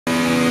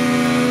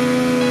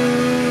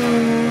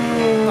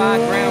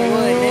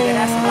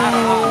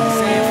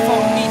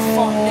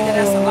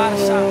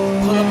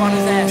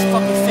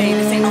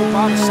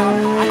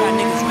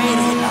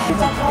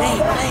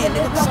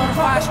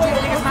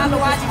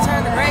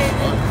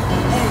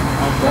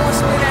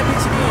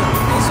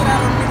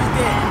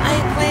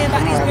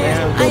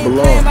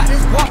belong.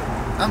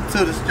 I'm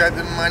to the strap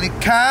the money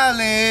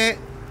calling.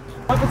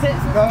 Up in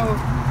Texas? Go.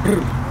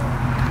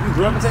 You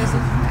grew up in Texas?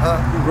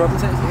 You grew up in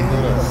Texas?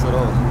 Yeah, sit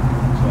on.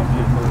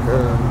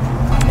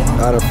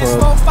 Out of This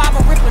 4-5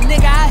 a ripper,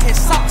 nigga, I hit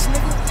socks,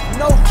 nigga.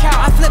 No count,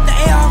 I flip the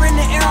AR in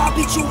the air, I'll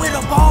beat you with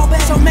a ball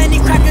back. So many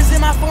crackers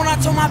in my phone, I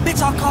told my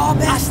bitch I'll call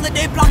back. I slid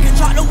they block and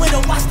drop the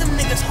window, watch them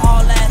niggas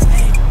haul ass,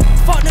 ayy.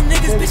 Fuck them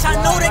niggas, bitch, I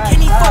know they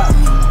can't even fuck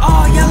with me.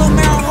 All yellow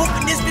marrow,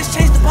 hoping this bitch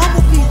change the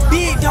bumblebee.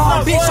 Big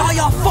dog, bitch, all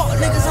y'all fuck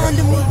niggas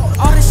under me.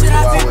 All this shit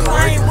I been through,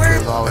 I ain't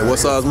worried. Hey, what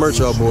size merch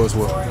y'all boys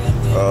wear?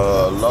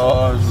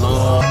 Large.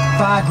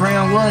 5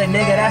 gram wood,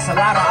 nigga, that's a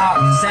lot of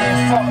ops.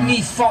 Saying fuck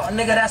me, fuck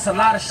nigga, that's a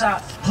lot of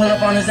shots. Pull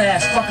up on his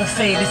ass, fucking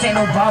fade, this ain't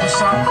no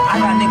barbershop. I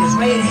got niggas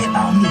ready to hit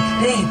on me,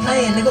 they ain't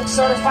playing, nigga.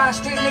 Certified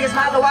street niggas,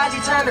 my little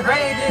YG turn the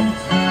grade, nigga.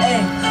 Hey,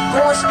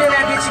 go and spin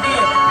that bitch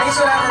again, make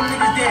sure that them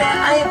niggas dead.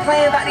 I ain't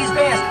playing about these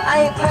bands, I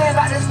ain't playing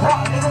about this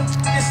rock, nigga.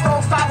 This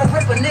 4-5 a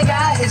ripper, nigga,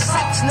 I hit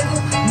socks, nigga.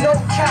 No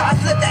count, I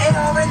flip the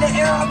AR in the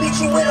air, I'll beat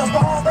you with a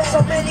ball back. So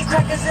many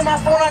crackers in my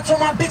phone, I told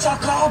my bitch I'll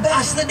call back.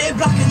 I slid they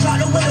block and drop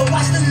the window,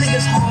 watch them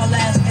niggas haul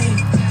ass, ayy.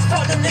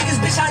 Fuck them niggas,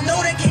 bitch, I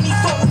know they can't even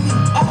fuck with me.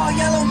 All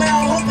yellow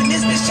marrow, hoping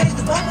this bitch change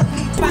the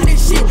bumblebee. About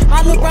this shit,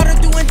 my little brother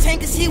doing 10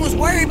 cause he was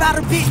worried about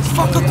a bitch.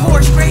 Fuck a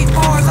chord, straight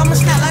bars, I'ma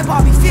snap like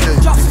Bobby Fit.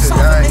 Drop some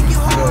sauce and make you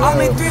hard. I'm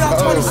in 3 or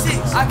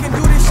 26, I can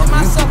do this shit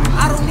myself,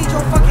 I don't need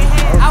your fucking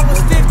hand. I was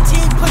 15,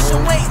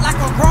 pushing weight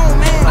like a grown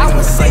man. I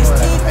was 16,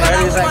 but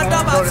I was my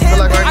dog about 10.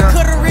 I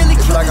could've really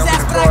killed his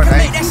ass, but I could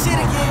make that shit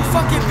again.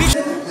 Fucking bitch.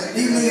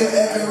 These niggas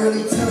acting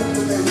really tough,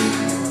 but they weak.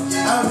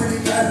 I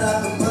really got it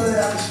out the mud,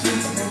 out the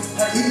streets, nigga.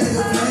 These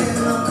niggas playing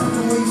and I'm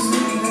coming when you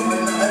sleep, nigga.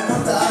 Like,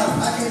 fuck the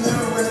op, I can't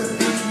let her rest in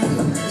peace,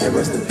 nigga. Yeah,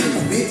 rest in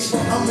peace, bitch.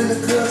 I'm in the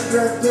club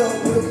strapped up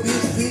with a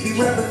bitch, bitch. Be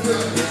rapping for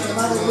the bitch, I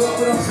might as well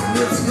put on some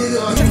lips,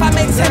 nigga. If I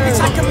make 10, bitch,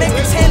 I can make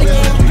a 10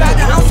 again. You got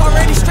the ounce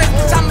already stretched,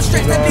 bitch, I'ma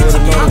stretch that bitch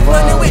again. I'm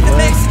running with the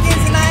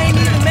Mexicans and I ain't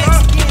even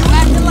Mexican. You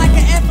acting like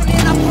an effing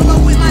and I pull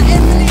up with my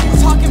effing.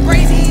 Talking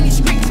crazy in these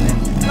streets,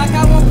 nigga. Like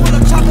I won't pull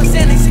up chocolate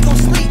Xanax, he gon'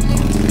 sleep,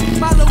 nigga.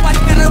 My little wife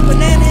got a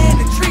banana in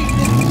the tree,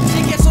 nigga. She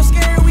get so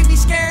scared, we be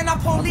scaring our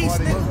police,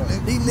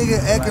 nigga. These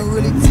niggas acting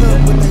really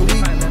tough, but they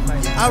weak.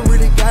 I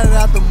really got it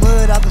out the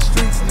mud, out the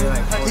streets, nigga.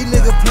 These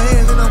niggas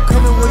playing and I'm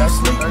coming where you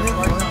sleep,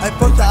 nigga. I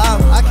fuck the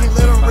op, I can't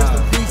let them rest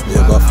in peace,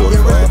 nigga.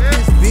 Yeah, rest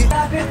in peace, bitch.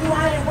 I been through,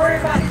 I ain't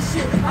worried about this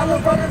shit. My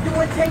little brother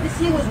doing 10 cause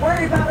he was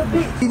worried about a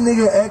bitch. These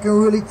niggas acting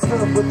really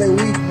tough, but they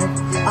weak, nigga.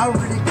 I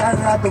really got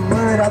it out the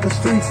mud, out the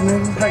streets,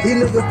 nigga. These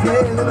niggas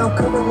playing and I'm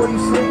coming where you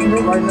sleep,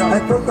 nigga.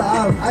 I fuck the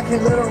op, I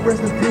can't let them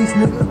rest in peace,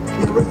 nigga.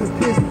 Yeah, rest in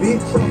peace,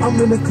 bitch.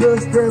 I'm in the club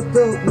strapped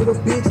up with a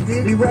bitch,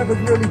 bitch. These rappers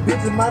really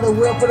bitches, might as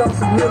well put on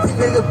some lips.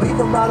 Nigga beef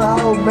him out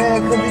a whole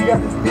man, cause he got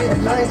this bitch.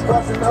 And I ain't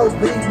squashing no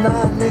beef,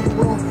 nah, nigga,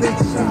 we don't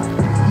fix shit.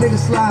 Nigga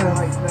sliding,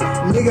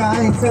 nigga,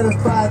 I ain't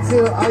satisfied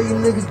till all you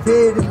niggas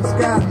dead in the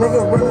sky.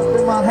 Nigga run up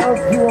in my house,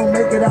 you won't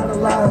make it out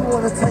alive. You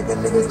wanna take a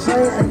nigga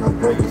chain, ain't no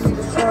break, you need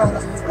to try.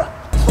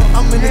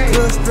 I'm in the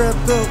club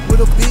strapped up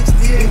with a bitch,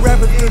 these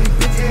rappers really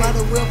bitches, might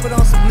as well put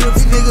on some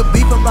lips. These nigga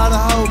beefing about a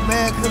whole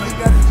man, cause he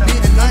got this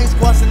bitch. And I ain't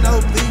squashing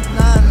no beef,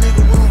 nah,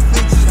 nigga, we don't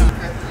fix shit.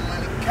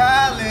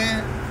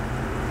 Calling.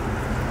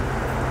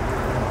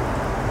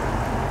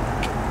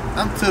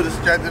 I'm to the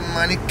strap the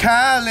money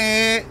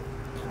calling.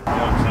 You know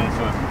what I'm saying?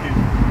 So if you can,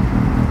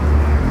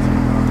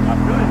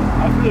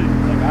 I feel you.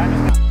 Like, I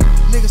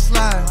understand. Nigga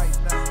slide.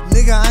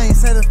 Nigga, I ain't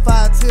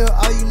satisfied till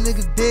all you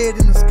niggas dead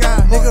in the sky.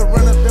 Nigga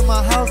run up in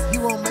my house, he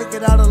won't make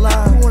it out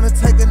alive. You wanna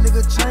take a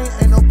nigga chain,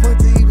 ain't no point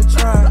to even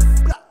try.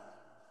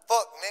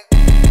 Fuck,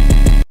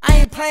 nigga. I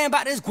ain't playing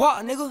about this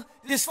guap, nigga.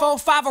 This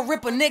 4-5 a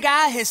ripper, nigga,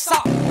 I hit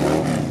sock.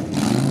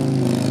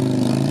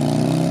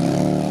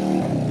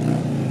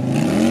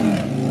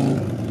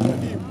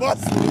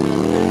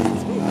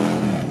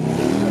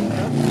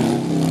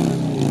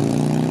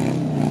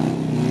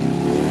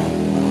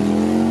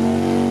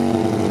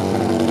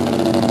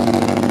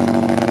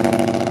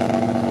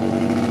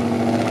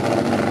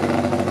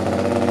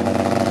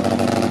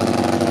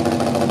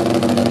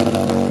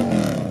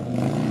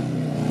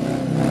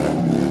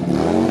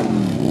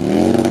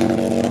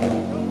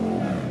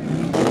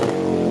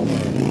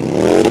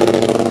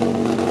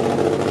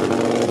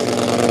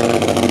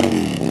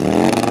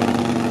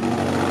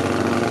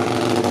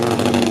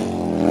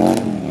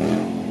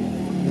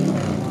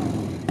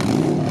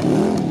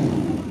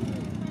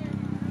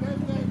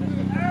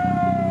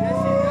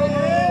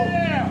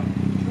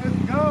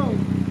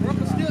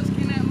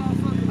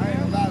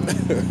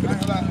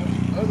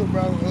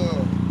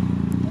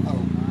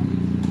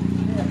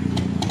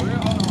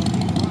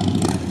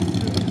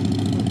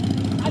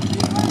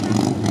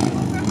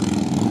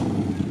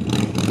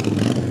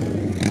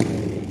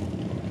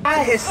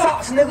 I hit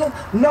socks, nigga,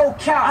 no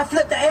count. I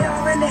flip the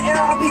AR in the air,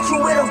 I'll beat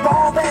you with a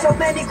ball back. So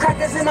many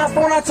crackers in my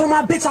phone, I told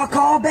my bitch I'll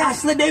call back. I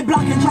slid they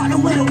block and drop the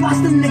window,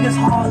 watch them niggas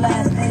haul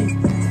ass,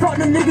 ayy. Fuck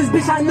them niggas,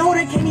 bitch, I know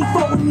they can't even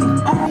fuck with me.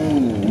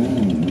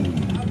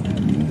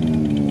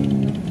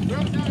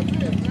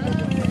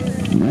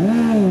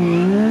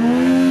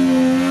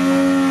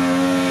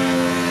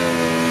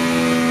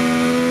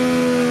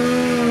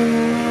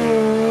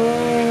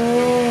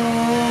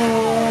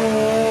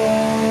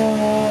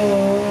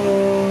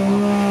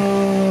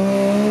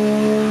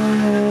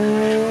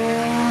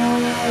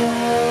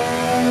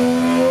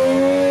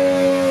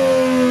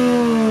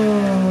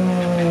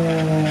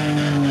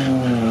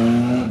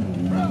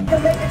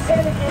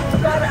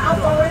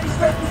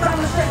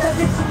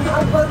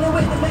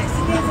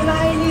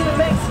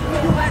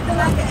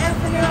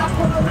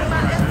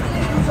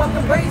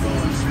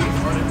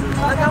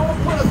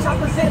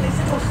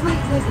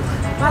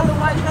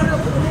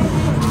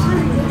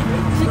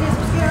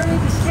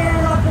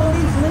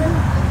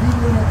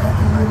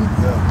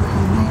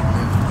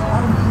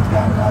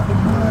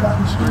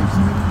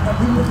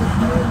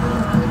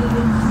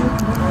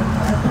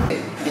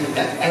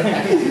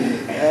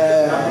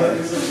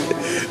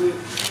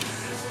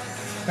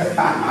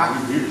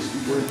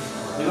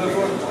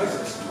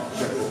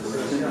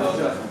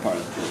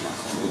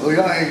 Oh,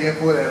 y'all ain't getting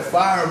for that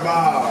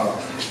fireball.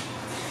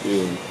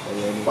 Yeah.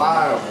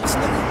 Fireball.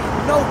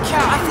 No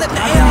cap, I flip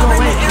the AR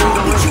in the air,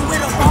 I'll beat you with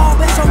a ball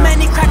back. So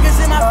many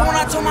crackers in my phone,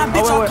 I told my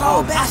bitch I'll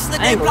call back. I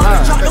slid they block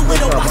and drop the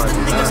window, watch them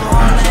niggas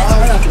haul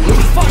ass.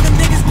 Fuck them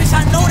niggas, bitch,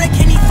 I know they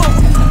can't even fuck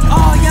with me.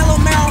 All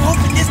yellow mare, I'm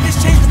hoping this bitch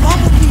change the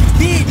bumblebee.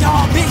 Big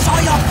dog, bitch,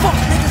 all y'all fuck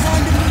niggas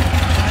under me.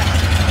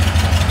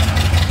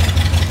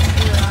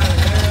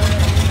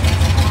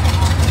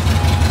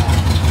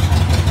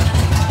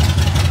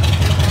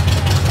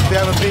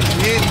 Tell a bitch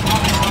hit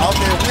out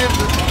there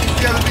window.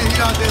 Tell a bitch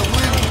hit out there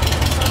window.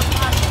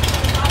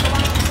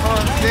 You know what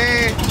I'm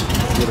saying?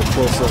 Get a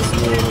close up to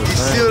You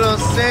see what I'm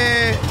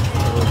saying?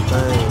 them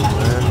things,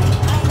 man.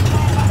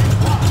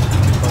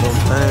 For them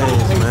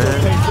things,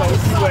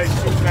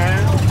 man.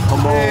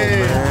 Come on,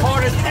 man.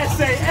 Hardest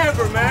essay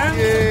ever, man.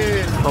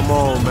 Yeah. Come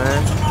on,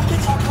 man.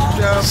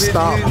 Tell a bitch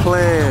Stop hit.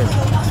 playing.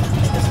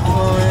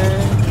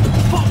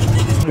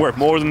 Worth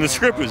more than the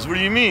scrippers. What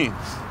do you mean?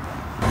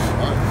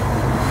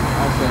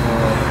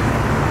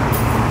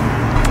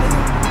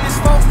 This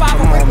 4-5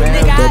 will break a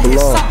nigga out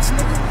his socks,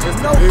 nigga.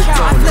 No cap,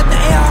 I flip the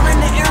AR in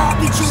the air, I'll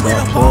beat you with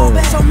a ball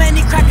back. So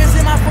many crackers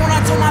in my phone, I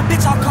told my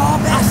bitch I'll call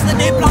back. I slid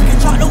they block and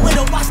drop the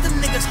window, watch them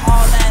niggas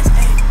haul ass.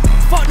 Ay.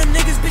 Fuck them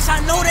niggas, bitch, I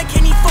know they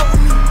can't even fuck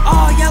with me.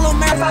 All yellow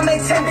mare. If I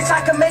make 10, bitch,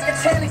 I can make a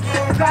 10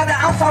 again. Got an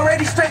ounce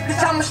already straight,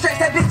 bitch, I'ma stretch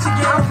that bitch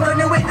again. I'm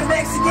flirting with the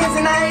Mexicans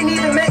and I ain't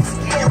even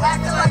Mexican.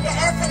 Acting like an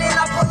effing and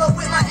I pull up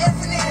with my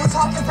effing and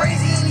talking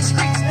crazy in these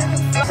streets, nigga.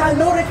 I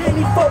know they can't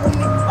even fuck with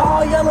me.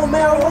 All yellow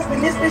mare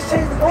hoping this bitch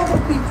change the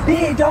bumblebee.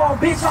 Big dog,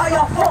 bitch, all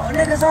y'all fuck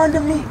niggas under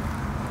me.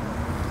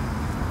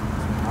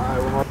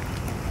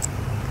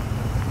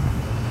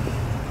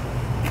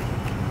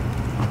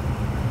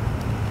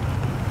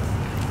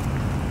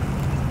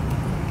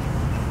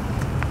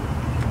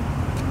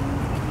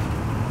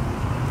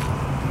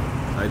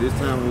 Like this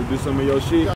time we'll do some of your shit.